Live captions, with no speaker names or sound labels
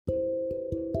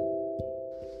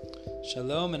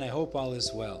Shalom, and I hope all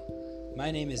is well.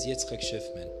 My name is Yitzchak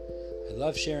Schiffman. I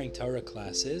love sharing Torah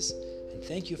classes, and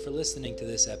thank you for listening to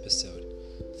this episode.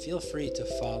 Feel free to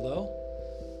follow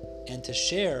and to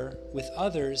share with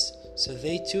others so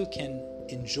they too can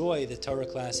enjoy the Torah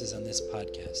classes on this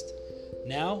podcast.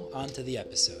 Now, on to the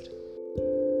episode.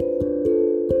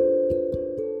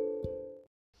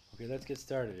 Okay, let's get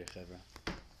started, Yechevra.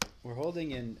 We're holding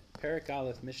in Pirkei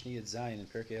Avos, Mishnah Yud Zayin,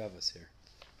 and Pirkei Avos here.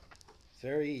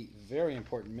 Very, very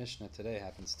important Mishnah today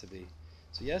happens to be.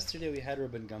 So yesterday we had Shimon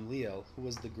Ben Gamliel, who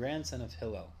was the grandson of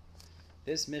Hillel.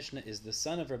 This Mishnah is the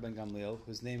son of Shimon Ben Gamliel,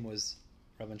 whose name was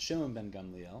Shimon Ben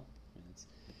Gamliel.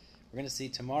 We're going to see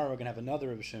tomorrow we're going to have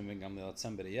another Shimon Ben Gamliel, it's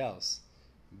somebody else.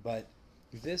 But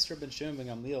this Shimon Ben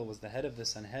Gamliel was the head of the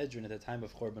Sanhedrin at the time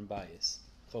of Churban Bayis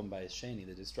Sheni,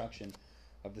 the destruction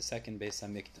of the second Beis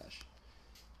HaMikdash.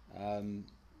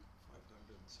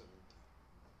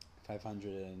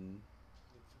 500 and...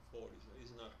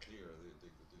 It's not clear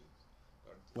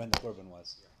when the Churban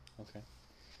was. Yeah. Okay.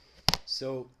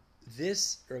 So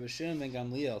this Rabbi Shimon Ben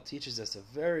Gamliel teaches us a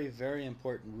very, very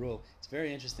important rule. It's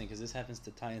very interesting because this happens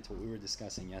to tie into what we were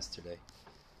discussing yesterday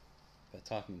about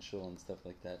talking in shul and stuff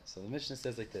like that. So the Mishnah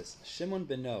says like this: Shimon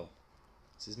Beno.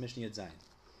 This is Mishnah Yud Zayin.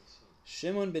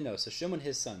 Shimon Beno. So Shimon,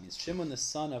 his son, means Shimon, the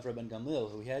son of Rabbi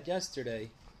Gamliel, who we had yesterday.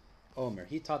 Omer.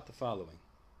 He taught the following.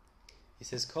 He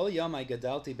says, Kol yamai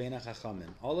gadalti bein hachachamim.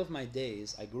 All of my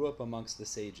days, I grew up amongst the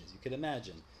sages. You could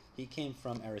imagine. He came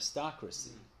from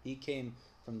aristocracy. He came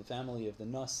from the family of the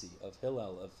Nasi, of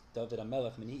Hillel, of David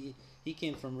HaMelech. I mean, he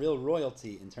came from real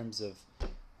royalty in terms of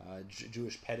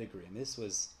Jewish pedigree. And this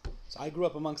was... So I grew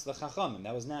up amongst the Chachamim.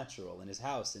 That was natural. In his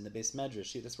house, in the Beis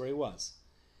Medrash, that's where he was.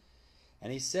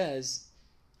 And he says,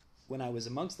 when I was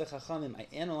amongst the Chachamim, I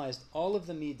analyzed all of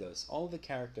the midos, all of the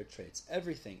character traits,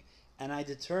 everything. And I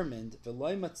determined,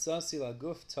 V'loi matzasi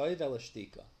laguf toiv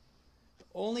elashtika. The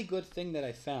only good thing that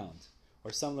I found,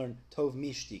 or some learn tov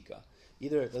mishtika,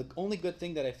 either the only good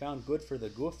thing that I found good for the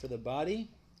guf, for the body,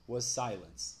 was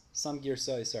silence. Some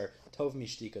girsais are tov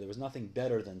mishtika. There was nothing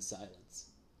better than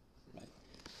silence. Right?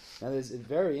 Now there's a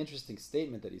very interesting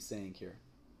statement that he's saying here.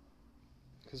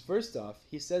 Because first off,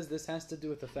 he says this has to do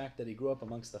with the fact that he grew up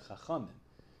amongst the chachamim.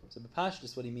 So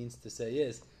b'pashtus, what he means to say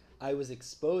is, I was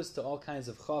exposed to all kinds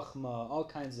of chachma, all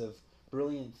kinds of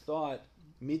brilliant thought,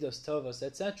 midos tovos,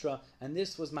 etc., and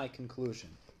this was my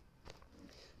conclusion.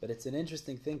 But it's an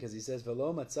interesting thing because he says,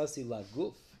 "Velo matzasi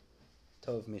laguf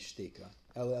tov mishtika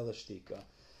el shtika."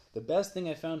 The best thing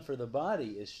I found for the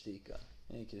body is shtika.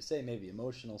 And you could say maybe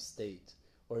emotional state,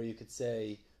 or you could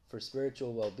say for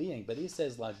spiritual well-being. But he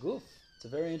says laguf. It's a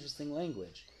very interesting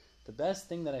language. The best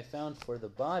thing that I found for the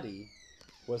body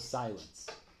was silence.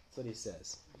 That's what he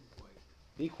says.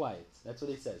 Be quiet. That's what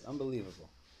he says. Unbelievable.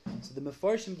 So the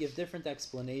Mefarshim give different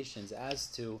explanations as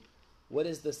to what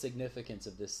is the significance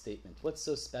of this statement. What's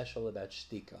so special about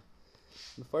shtika?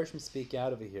 Mefarshim speak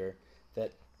out over here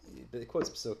that it quotes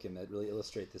psukim that really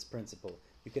illustrate this principle.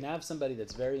 You can have somebody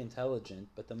that's very intelligent,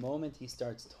 but the moment he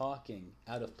starts talking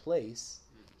out of place,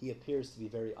 he appears to be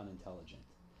very unintelligent.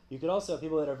 You could also have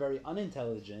people that are very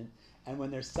unintelligent, and when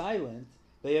they're silent,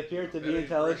 they appear to be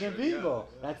intelligent people.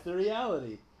 Yeah. That's the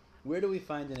reality. Where do we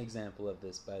find an example of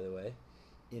this, by the way?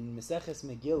 In Maseches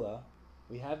Megillah,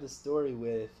 we have the story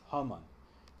with Haman.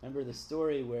 Remember the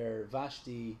story where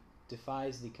Vashti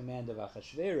defies the command of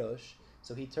Achashverosh,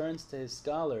 so he turns to his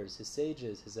scholars, his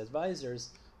sages, his advisors,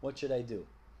 what should I do?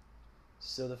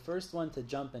 So the first one to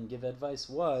jump and give advice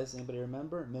was, anybody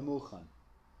remember? Memuchan.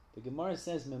 The Gemara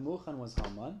says Memuchan was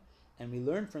Haman, and we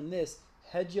learn from this,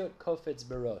 Hedyot Kofetz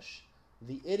Barosh.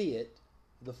 The idiot,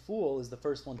 the fool, is the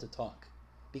first one to talk.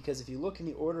 Because if you look in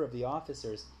the order of the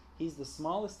officers, he's the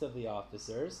smallest of the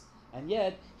officers, and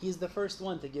yet he's the first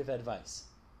one to give advice.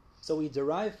 So we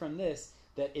derive from this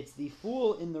that it's the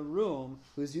fool in the room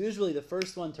who's usually the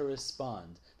first one to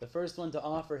respond, the first one to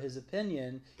offer his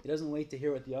opinion. He doesn't wait to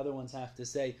hear what the other ones have to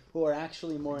say, who are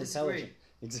actually more intelligent.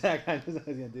 Exactly. I was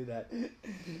going to do that.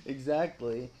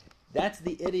 Exactly. That's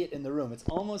the idiot in the room. It's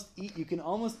almost you can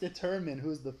almost determine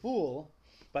who's the fool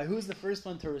by who's the first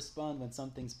one to respond when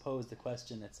something's posed, a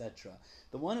question, etc.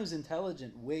 The one who's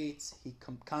intelligent waits, he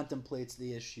contemplates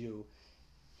the issue,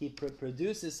 he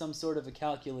produces some sort of a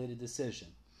calculated decision.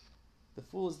 The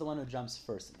fool is the one who jumps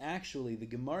first. And actually, the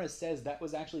Gemara says that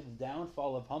was actually the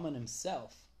downfall of Haman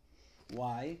himself.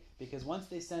 Why? Because once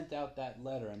they sent out that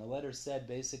letter, and the letter said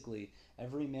basically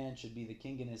every man should be the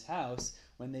king in his house,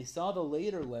 when they saw the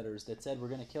later letters that said we're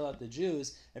going to kill out the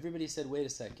Jews, everybody said, wait a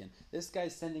second, this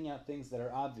guy's sending out things that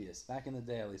are obvious. Back in the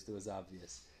day, at least, it was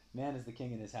obvious. Man is the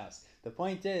king in his house. The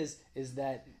point is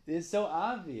that it is so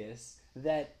obvious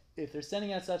that if they're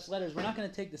sending out such letters, we're not going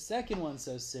to take the second one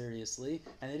so seriously,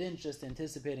 and they didn't just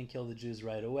anticipate and kill the Jews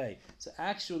right away. So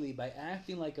actually, by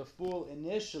acting like a fool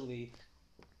initially,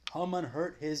 Haman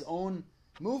hurt his own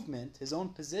movement, his own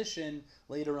position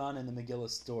later on in the Megillah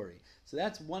story. So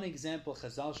that's one example.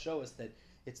 Chazal show us that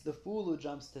it's the fool who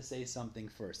jumps to say something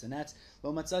first, and that's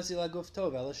lo matzasi laguf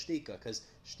tov ela shtika, because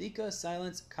shtika,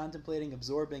 silence, contemplating,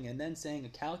 absorbing, and then saying a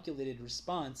calculated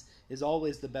response is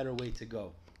always the better way to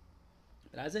go.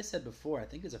 But as I said before, I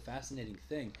think it's a fascinating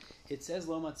thing. It says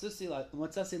lo matzasi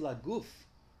laguf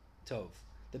tov.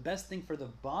 The best thing for the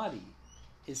body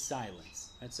is silence.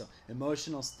 Right? So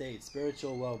emotional state,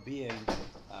 spiritual well-being,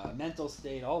 mental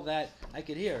state, all that I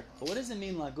could hear. But what does it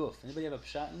mean laguf? Anybody have a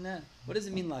pshat in that? What does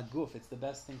it mean laguf? It's the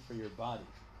best thing for your body.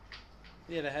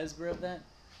 Do you have a hezbollah of that?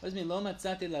 What does it mean lo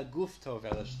matzati laguf tov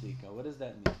ela shtika? What does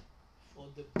that mean? For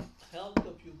the health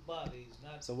of your body is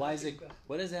not. So why is it?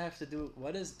 What does it have to do?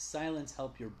 What does silence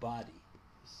help your body?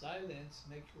 Silence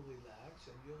makes you relax,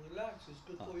 and you relax is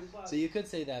good for your body. So you could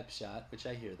say that pshat, which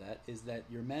I hear that, is that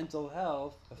your mental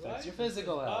health affects your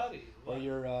physical health, body, or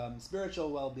your spiritual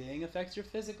well-being affects your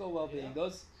physical well-being. Yeah.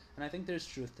 Those, and I think there's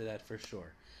truth to that for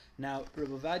sure. Now,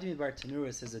 Rabbi Vladimir Bar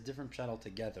Tanura says a different pshat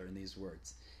altogether in these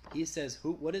words. He says,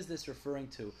 what is this referring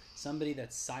to? Somebody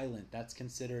that's silent, that's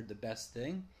considered the best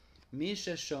thing.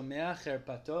 Misha shomea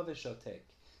cherpato v'shotek.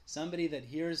 Somebody that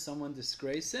hears someone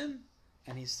disgrace him,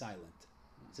 and he's silent.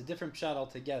 It's a different pshat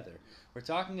altogether. We're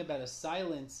talking about a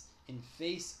silence in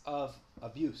face of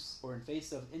abuse or in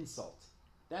face of insult.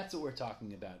 That's what we're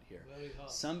talking about here. Very hard.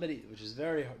 Somebody, which is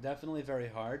definitely very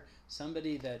hard,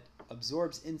 somebody that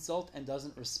absorbs insult and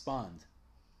doesn't respond.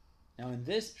 Now in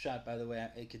this pshat, by the way,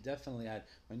 it could definitely add,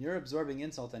 when you're absorbing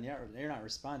insult and you're not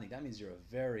responding, that means you're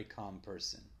a very calm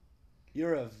person.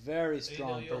 You're a very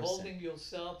strong you're person. holding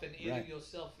yourself and eating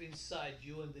yourself inside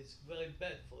you, and it's very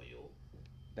bad for you.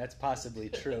 That's possibly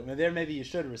true. There, maybe you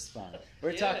should respond.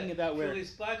 We're talking about where you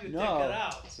respond, you take it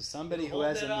out. So somebody You who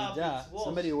has a hold it up, midah, it's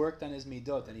somebody who worked on his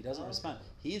midot and he doesn't Okay. respond.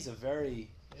 He's a very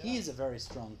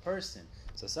strong person.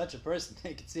 So such a person,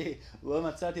 they could see lo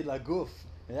matzati laguf.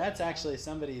 That's actually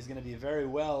somebody who's going to be very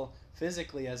well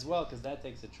physically as well, because that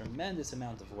takes a tremendous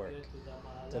amount of work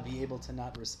to be able to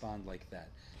not respond like that.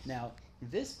 Now,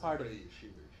 this part of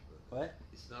what?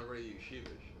 It's not really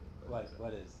yeshivish.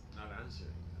 What is? Not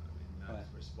answering. I mean, not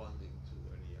responding to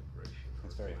any aggression.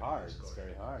 It's very hard. It's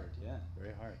very hard. Yeah,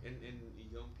 very hard. And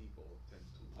young people tend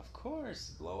to. Of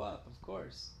course, blow up. Of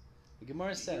course. The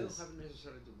Gemara says. You don't have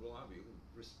necessarily to blow up. You can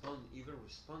respond, even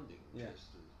responding. Yeah.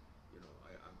 Just to,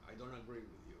 I don't agree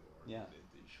with you. Or Yeah.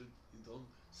 You don't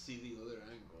see the other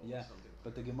angle. Yeah. Or something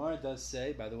But the like Gemara does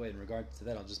say, by the way, in regard to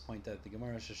that, I'll just point out the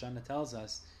Gemara Shoshana tells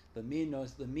us, we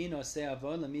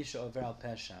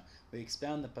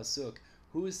expound the pasuk.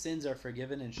 Whose sins are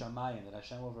forgiven in Shamayim, that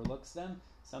Hashem overlooks them?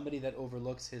 Somebody that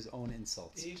overlooks his own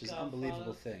insults, which is an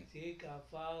unbelievable thing. The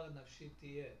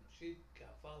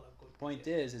point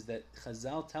is that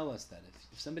Chazal tell us that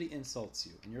if somebody insults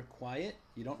you and you're quiet,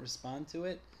 you don't respond to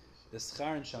it, the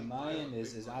schar in Shamayim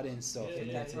is ad in sof,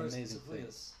 and that's an amazing thing.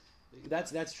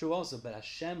 That's true also, but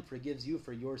Hashem forgives you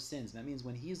for your sins. That means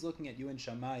when He's looking at you in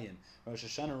Shamayim, Rosh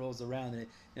Hashanah rolls around, and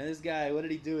this guy, what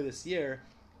did he do this year?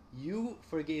 You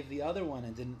forgave the other one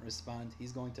and didn't respond.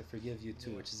 He's going to forgive you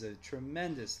too, which is a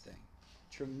tremendous thing.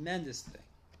 Tremendous thing.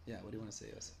 Yeah, what do you want to say,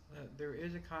 Yosef? There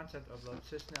is a concept of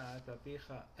Lotzisna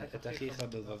Etachicha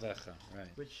bilvavecha, right?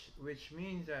 Which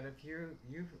means that if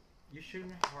you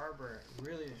shouldn't harbor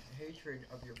really hatred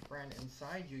of your friend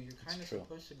inside you. You're kind of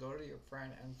supposed to go to your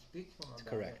friend and speak to him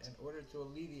about it in order to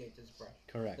alleviate this pressure.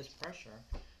 Correct. This pressure.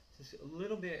 It's a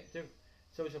little bit different.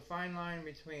 So it's a fine line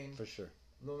between. For sure.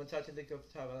 For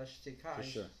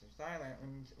sure. Silent,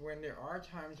 when there are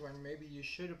times when maybe you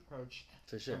should approach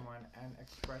someone and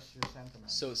express your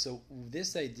sentiments. So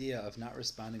this idea of not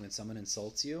responding when someone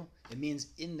insults you, it means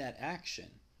in that action,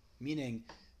 meaning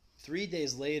 3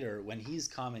 days later when he's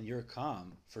calm and you're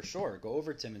calm, for sure, go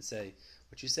over to him and say,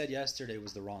 what you said yesterday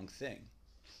was the wrong thing.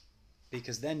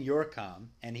 Because then you're calm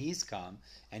and he's calm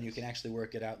and you can actually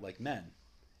work it out like men.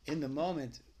 In the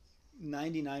moment,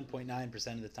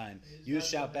 99.9% of the time, you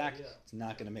shout back, it's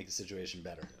not going to make the situation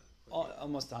better.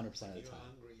 Almost 100% of the time. You're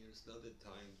hungry, it's not the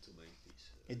time to make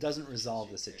peace. It doesn't resolve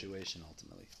the situation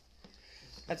ultimately.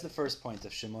 That's the first point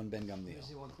of Shimon Ben Gamliel.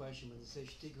 Here's one question. When they say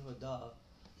shtik hodah,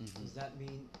 does that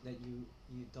mean that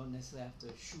you don't necessarily have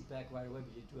to shoot back right away,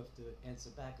 but you do have to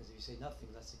answer back? Because if you say nothing,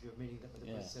 that's if you're admitting that what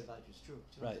the person said about you is true.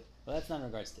 Right. Well, that's not in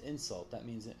regards to insult. That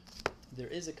means that there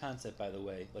is a concept, by the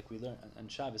way, like we learned on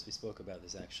Shabbos, we spoke about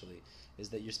this actually, is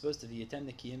that you're supposed to be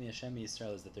Yetem Nekiyim Hashem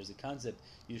Yisrael, is that there's a concept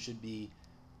you should be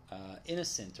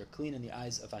innocent or clean in the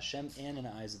eyes of Hashem and in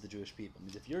the eyes of the Jewish people.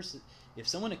 It means if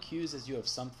someone accuses you of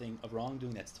something, of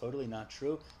wrongdoing that's totally not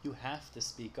true, you have to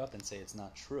speak up and say it's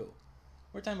not true.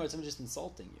 We're talking about someone just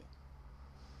insulting you.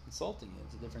 Insulting you,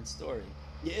 it's a different story.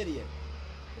 You idiot.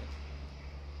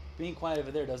 Being quiet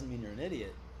over there doesn't mean you're an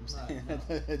idiot. No.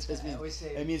 It just means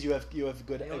it means you have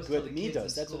good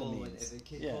midos. That's what it means. If a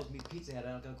kid calls me pizza head,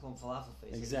 I'm not gonna call him falafel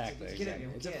face. Exactly.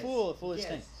 It's a foolish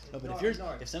thing. No, but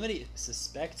if somebody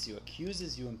suspects you,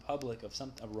 accuses you in public of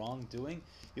a wrongdoing,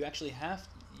 you actually have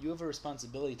a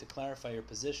responsibility to clarify your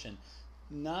position,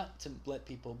 not to let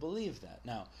people believe that.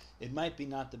 Now, it might be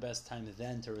not the best time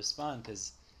then to respond,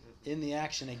 because in the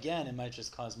action again, it might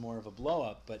just cause more of a blow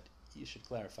up. But you should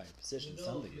clarify your position.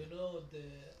 You know the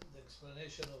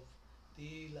explanation of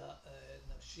Tila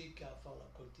Nashika Afar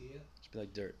Lakotir. Should be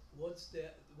like dirt. What's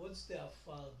the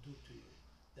Afar do to you?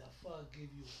 The Afar give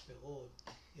you perot,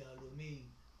 yalumin,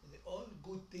 all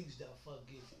good things the Afar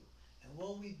give you. And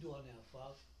what we do on the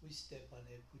Afar, we step on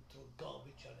it, we throw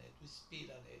garbage on it, we spit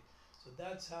on it. So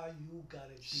that's how you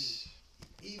gotta be.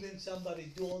 Even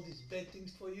somebody do all these bad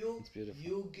things for you, it's beautiful.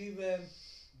 You give them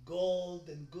gold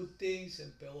and good things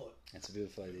and perot. That's a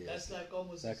beautiful idea. That's like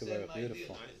almost exactly the same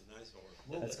beautiful. idea. Nice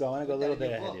word. Let's go. I want to go a little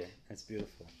bit ahead here. That's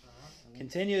beautiful.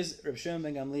 Continues Reb Shimon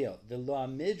Ben Gamliel. The law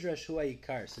midrash hu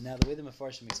ha'ikar. So now the way the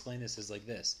Mefarshim explain this is like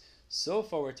this. So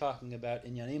far we're talking about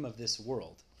inyanim of this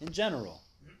world in general,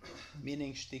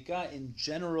 meaning shtika in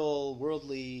general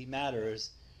worldly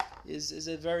matters is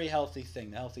a very healthy thing,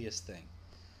 the healthiest thing.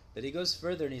 But he goes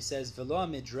further and he says v'lo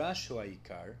midrash hu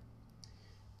ha'ikar.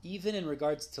 Even in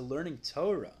regards to learning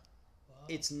Torah,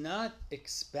 it's not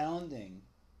expounding,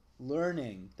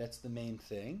 learning that's the main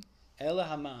thing. Ela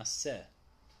ha'ma'aseh.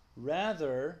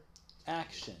 Rather,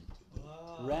 action.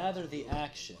 Rather, the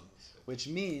action. Which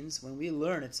means, when we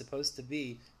learn, it's supposed to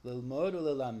be lilmod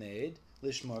u'lelamed,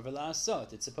 lishmor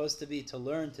v'la'asot. It's supposed to be to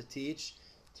learn, to teach,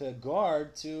 to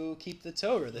guard, to keep the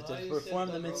Torah, to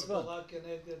perform the mitzvah.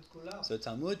 So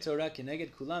Talmud Torah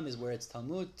Keneged Kulam is where it's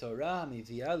Talmud Torah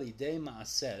Mivia Lidei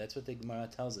Maaseh. That's what the Gemara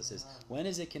tells us is. When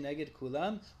is it Keneged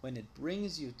Kulam? When it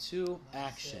brings you to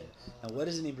action. Now what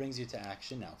does it mean brings you to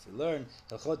action? Now if we learn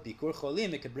Hilchot Bikur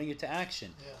Cholim, it could bring you to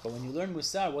action. But when you learn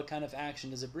Musar, what kind of action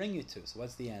does it bring you to? So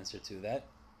what's the answer to that?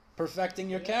 Perfecting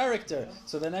your character.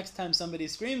 So the next time somebody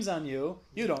screams on you,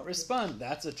 you don't respond.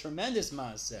 That's a tremendous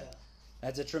Maaseh.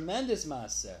 That's a tremendous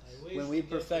maaseh. When we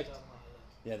perfect...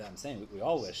 Yeah, I'm saying we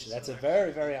all wish. That's a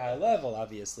very, very high level,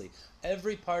 obviously.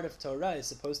 Every part of Torah is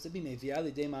supposed to be mevi'ah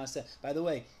lidei maaseh. By the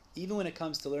way, even when it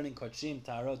comes to learning kochim,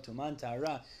 tarot, tuman,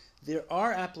 tara, there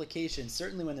are applications.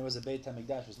 Certainly when there was a Beit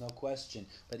HaMikdash, there's no question.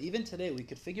 But even today, we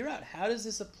could figure out, how does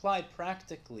this apply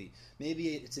practically? Maybe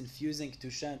it's infusing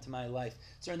Kedusha into my life.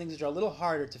 Certain things which are a little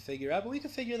harder to figure out, but we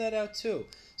could figure that out too.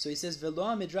 So he says,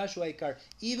 Velo midrash ikar.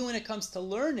 Even when it comes to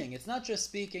learning, it's not just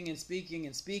speaking and speaking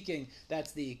and speaking.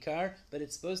 That's the ikar, but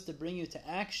it's supposed to bring you to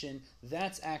action.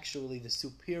 That's actually the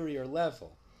superior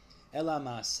level. Ela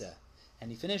maaseh. And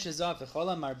he finishes off,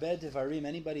 V'chola marbeh devarim,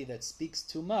 anybody that speaks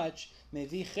too much,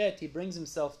 mevi chet, he brings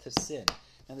himself to sin.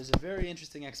 Now there's a very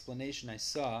interesting explanation I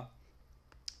saw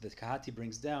that Kahati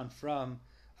brings down from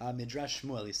Midrash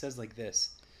Shmuel. He says like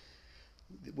this.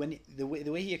 When the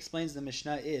way he explains the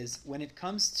Mishnah is, when it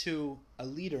comes to a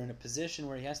leader in a position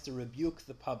where he has to rebuke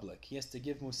the public, he has to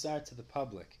give musar to the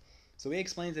public. So he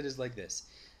explains it as like this.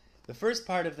 The first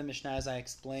part of the Mishnah, as I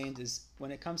explained, is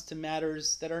when it comes to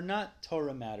matters that are not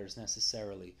Torah matters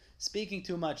necessarily. Speaking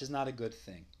too much is not a good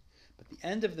thing. But the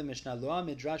end of the Mishnah, Loa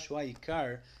Midrash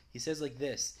Ikar, he says like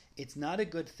this, it's not a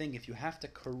good thing if you have to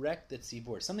correct the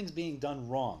tzibur. Something's being done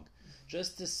wrong.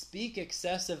 Just to speak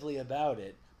excessively about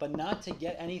it, but not to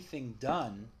get anything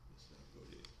done,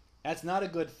 that's not a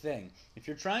good thing. If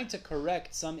you're trying to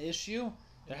correct some issue,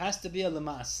 there has to be a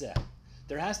lemaaseh.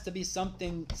 There has to be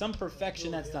something, some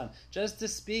perfection that's done. Just to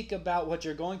speak about what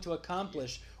you're going to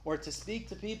accomplish, or to speak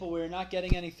to people where you're not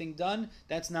getting anything done,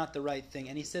 that's not the right thing.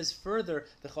 And he says further,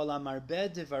 what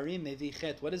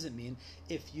does it mean?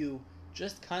 If you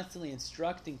just constantly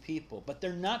instructing people, but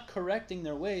they're not correcting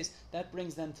their ways, that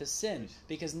brings them to sin.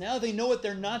 Because now they know what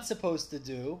they're not supposed to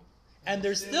do, and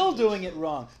they're still doing it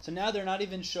wrong. So now they're not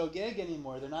even shogeg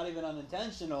anymore. They're not even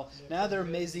unintentional. Now they're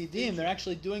mezidim. They're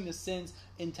actually doing the sins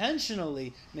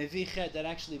intentionally. Mevichet, that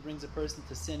actually brings a person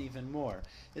to sin even more.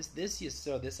 This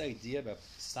idea about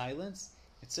silence,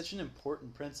 it's such an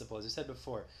important principle. As I said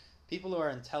before, people who are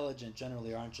intelligent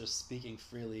generally aren't just speaking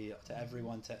freely to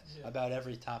everyone about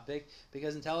every topic,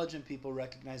 because intelligent people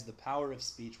recognize the power of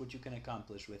speech, what you can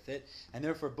accomplish with it, and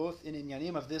therefore both in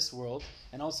inyanim of this world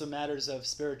and also matters of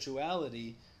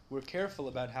spirituality, we're careful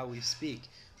about how we speak.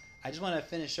 I just want to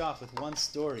finish off with one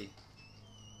story.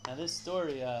 Now this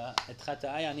story, Et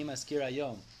Chata'ai Ani Maskir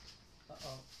Hayom.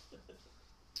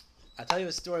 I'll tell you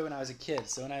a story when I was a kid.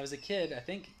 So when I was a kid,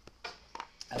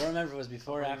 I don't remember if it was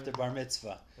before or after Bar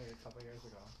Mitzvah. Like a couple years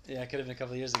ago. Yeah, it could have been a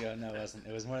couple of years ago. No, it wasn't.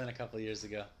 It was more than a couple of years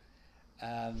ago.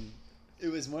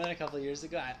 It was more than a couple of years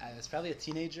ago. I was probably a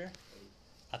teenager.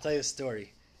 I'll tell you a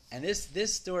story. And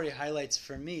this story highlights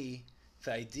for me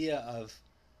the idea of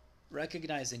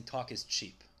recognizing talk is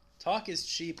cheap. Talk is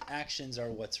cheap. Actions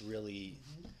are what's really...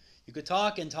 You could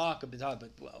talk and talk, but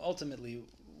ultimately,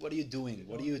 what are you doing?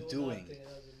 What are you doing?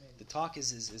 The talk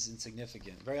is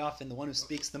insignificant. Very often, the one who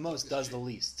speaks the most does the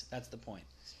least. That's the point.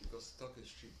 Because talk is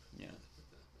cheap. Yeah.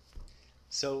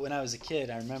 So when I was a kid,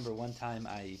 I remember one time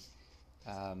I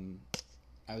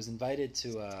was invited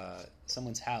to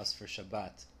someone's house for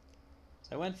Shabbat.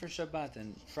 So I went for Shabbat,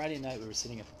 and Friday night we were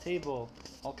sitting at the table,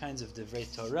 all kinds of divrei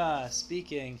Torah,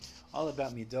 speaking all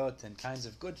about midot and kinds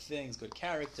of good things, good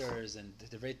characters, and the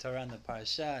divrei Torah and the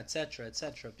parasha, etc.,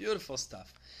 etc. Beautiful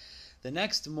stuff. The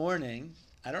next morning,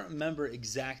 I don't remember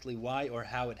exactly why or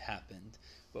how it happened,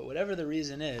 but whatever the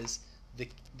reason is,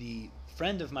 the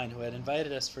friend of mine who had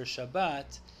invited us for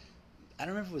Shabbat, I don't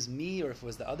remember if it was me or if it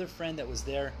was the other friend that was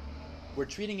there, were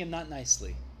treating him not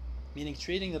nicely. Meaning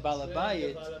treating the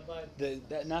Balabayit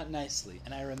not nicely.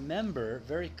 And I remember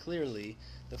very clearly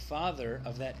the father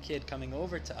of that kid coming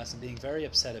over to us and being very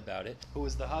upset about it, who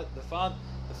was the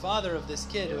father of this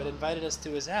kid who had invited us to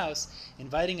his house,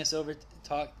 inviting us over to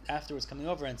talk afterwards, coming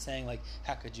over and saying, like,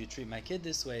 how could you treat my kid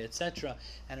this way, etc.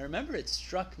 And I remember it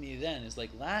struck me then, it's like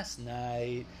last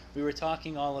night we were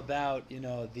talking all about,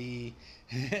 the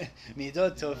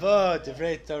midot tovot,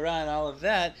 divrei Torah, and all of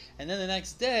that, and then the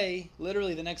next day,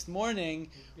 literally the next morning,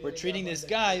 we're treating this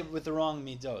guy with the wrong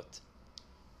midot.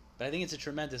 But I think it's a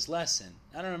tremendous lesson.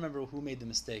 I don't remember who made the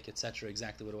mistake, etc.,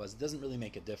 exactly what it was. It doesn't really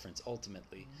make a difference,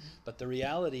 ultimately. But the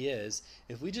reality is,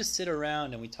 if we just sit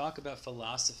around and we talk about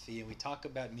philosophy, and we talk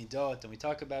about midot, and we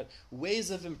talk about ways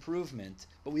of improvement,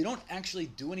 but we don't actually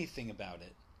do anything about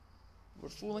it, we're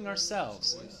fooling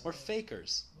ourselves. We're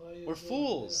fakers. We're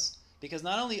fools. Because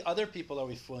not only other people are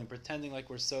we fooling, pretending like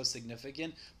we're so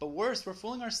significant, but worse, we're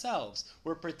fooling ourselves.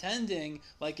 We're pretending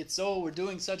like we're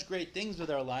doing such great things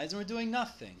with our lives, and we're doing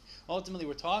nothing. Ultimately,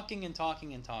 we're talking and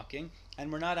talking and talking,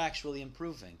 and we're not actually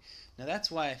improving. Now,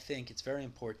 that's why I think it's very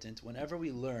important, whenever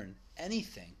we learn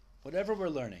anything, whatever we're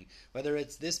learning, whether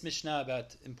it's this Mishnah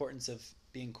about importance of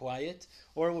being quiet,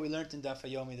 or what we learned in Daf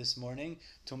Yomi this morning,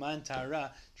 Tuman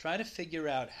Tara, try to figure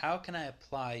out how can I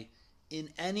apply in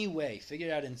any way,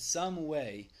 figure out in some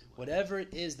way, whatever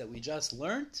it is that we just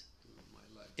learned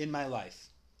in my life.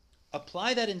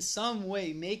 Apply that in some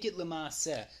way, make it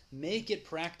l'maaseh, make it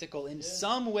practical in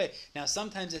some way. Now,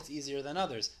 sometimes it's easier than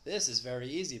others. This is very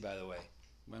easy, by the way.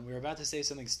 When we're about to say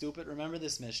something stupid, remember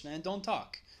this Mishnah and don't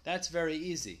talk. That's very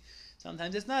easy.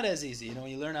 Sometimes it's not as easy.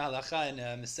 When you learn a halacha in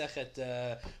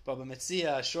Mesechet Baba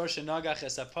Metzia, Shor shenagach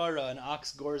es hapara, an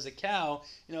ox gores a cow,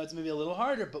 it's maybe a little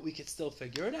harder, but we could still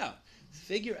figure it out.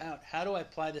 Figure out, how do I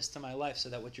apply this to my life so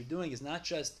that what you're doing is not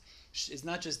just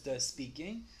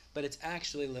speaking, but it's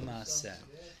actually l'maaseh.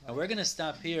 Now we're going to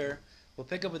stop here. We'll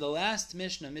pick up with the last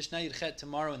Mishnah, Mishnah Yirchet,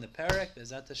 tomorrow in the Perek,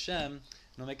 Be'ezat Hashem, and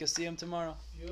we'll make a siyum tomorrow.